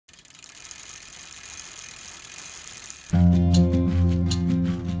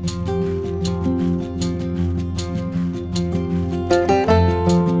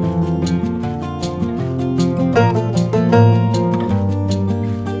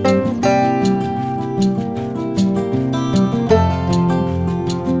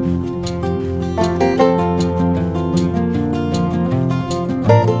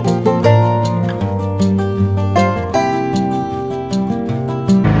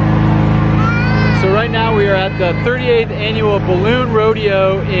right now we are at the 38th annual balloon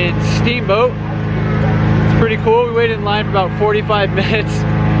rodeo in Steamboat. It's pretty cool. We waited in line for about 45 minutes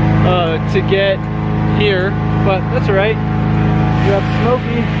to get here, but that's all right. We got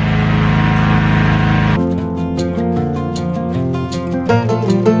Smokey.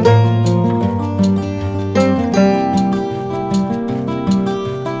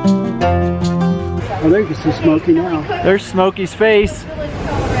 Oh, there you can see Smokey now. There's Smokey's face.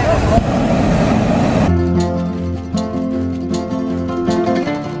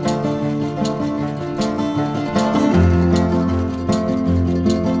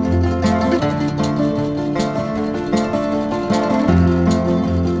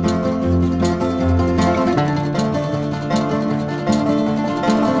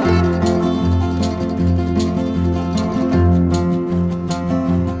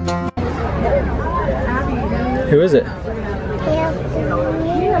 Who is it?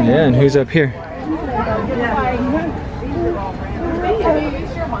 Yeah, and who's up here?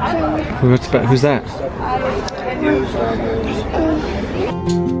 Who's that?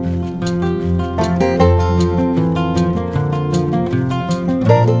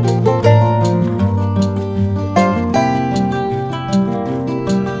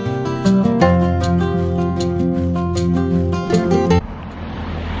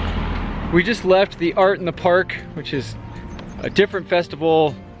 We just left the Art in the Park, which is a different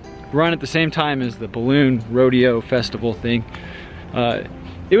festival run at the same time as the balloon rodeo festival thing.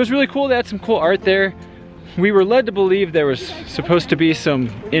 It was really cool. They had some cool art there. We were led to believe there was supposed to be some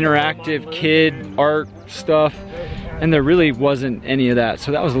interactive kid art stuff, and there really wasn't any of that,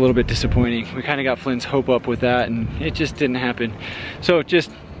 so that was a little bit disappointing. We kind of got Flynn's hope up with that, and it just didn't happen. So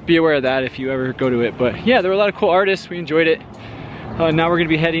just be aware of that if you ever go to it. But yeah, there were a lot of cool artists. We enjoyed it. Now we're gonna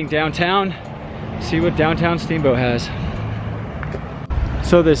be heading downtown, see what downtown Steamboat has.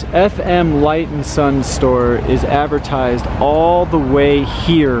 So this FM Light and Sun store is advertised all the way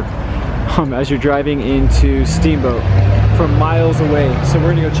here as you're driving into Steamboat from miles away. So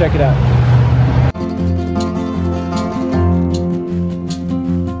we're gonna go check it out.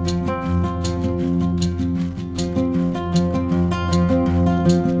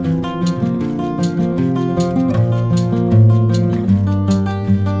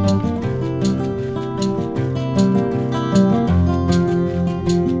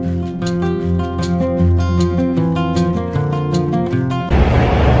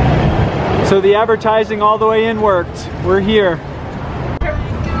 So the advertising all the way in worked. We're here.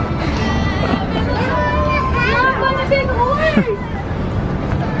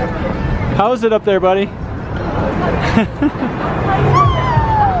 How is it up there, buddy?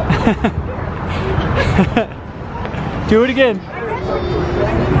 Do it again.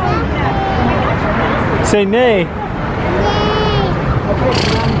 Say nay.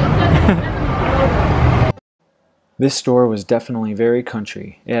 This store was definitely very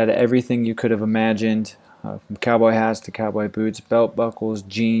country. It had everything you could have imagined, from cowboy hats to cowboy boots, belt buckles,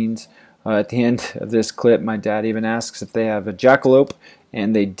 jeans. At the end of this clip, my dad even asks if they have a jackalope,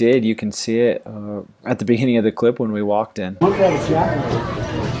 and they did. You can see it at the beginning of the clip when we walked in. Look at a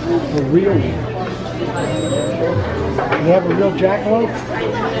jackalope. A real one. You have a real jackalope?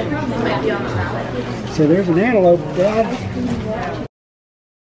 So there's an antelope, Dad.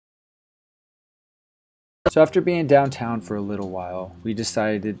 So after being downtown for a little while, we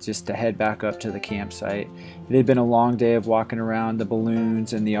decided just to head back up to the campsite. It had been a long day of walking around the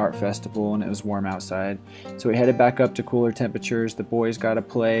balloons and the art festival, and it was warm outside. So we headed back up to cooler temperatures. The boys got to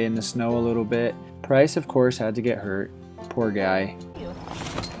play in the snow a little bit. Price, of course, had to get hurt. Poor guy.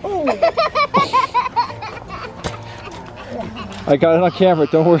 Oh. I got it on camera,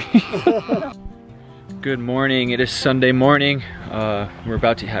 don't worry. Good morning. It is Sunday morning. We're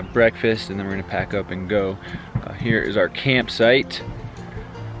about to have breakfast and then we're gonna pack up and go. Here is our campsite.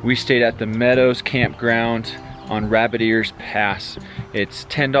 We stayed at the Meadows Campground on Rabbit Ears Pass. It's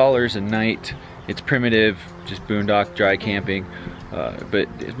 $10 a night. It's primitive, just boondock dry camping, but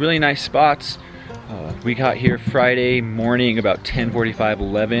it's really nice spots. We got here Friday morning about 10:45,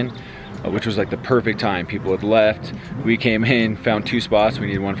 11, which was like the perfect time. People had left. We came in, found two spots. We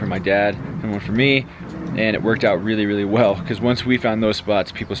needed one for my dad and one for me. And it worked out really, really well, because once we found those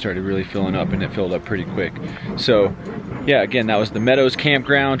spots, people started really filling up, and it filled up pretty quick. So yeah, again, that was the Meadows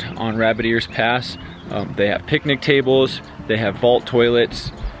Campground on Rabbit Ears Pass. They have picnic tables, they have vault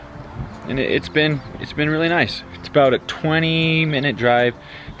toilets, and it's been really nice. It's about a 20-minute drive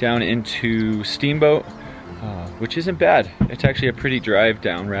down into Steamboat, which isn't bad. It's actually a pretty drive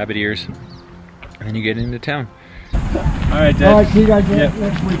down Rabbit Ears, and then you get into town. All right, Dad. All right, see you guys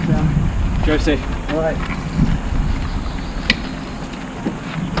next week, then. Drive safe. All right.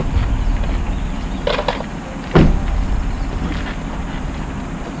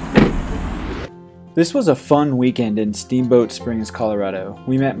 This was a fun weekend in Steamboat Springs, Colorado.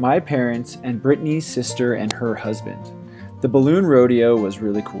 We met my parents and Brittany's sister and her husband. The balloon rodeo was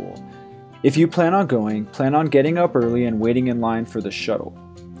really cool. If you plan on going, plan on getting up early and waiting in line for the shuttle.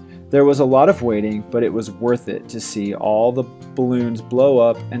 There was a lot of waiting, but it was worth it to see all the balloons blow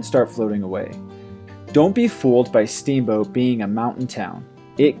up and start floating away. Don't be fooled by Steamboat being a mountain town.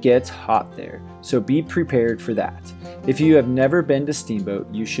 It gets hot there, so be prepared for that. If you have never been to Steamboat,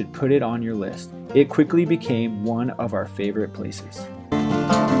 you should put it on your list. It quickly became one of our favorite places.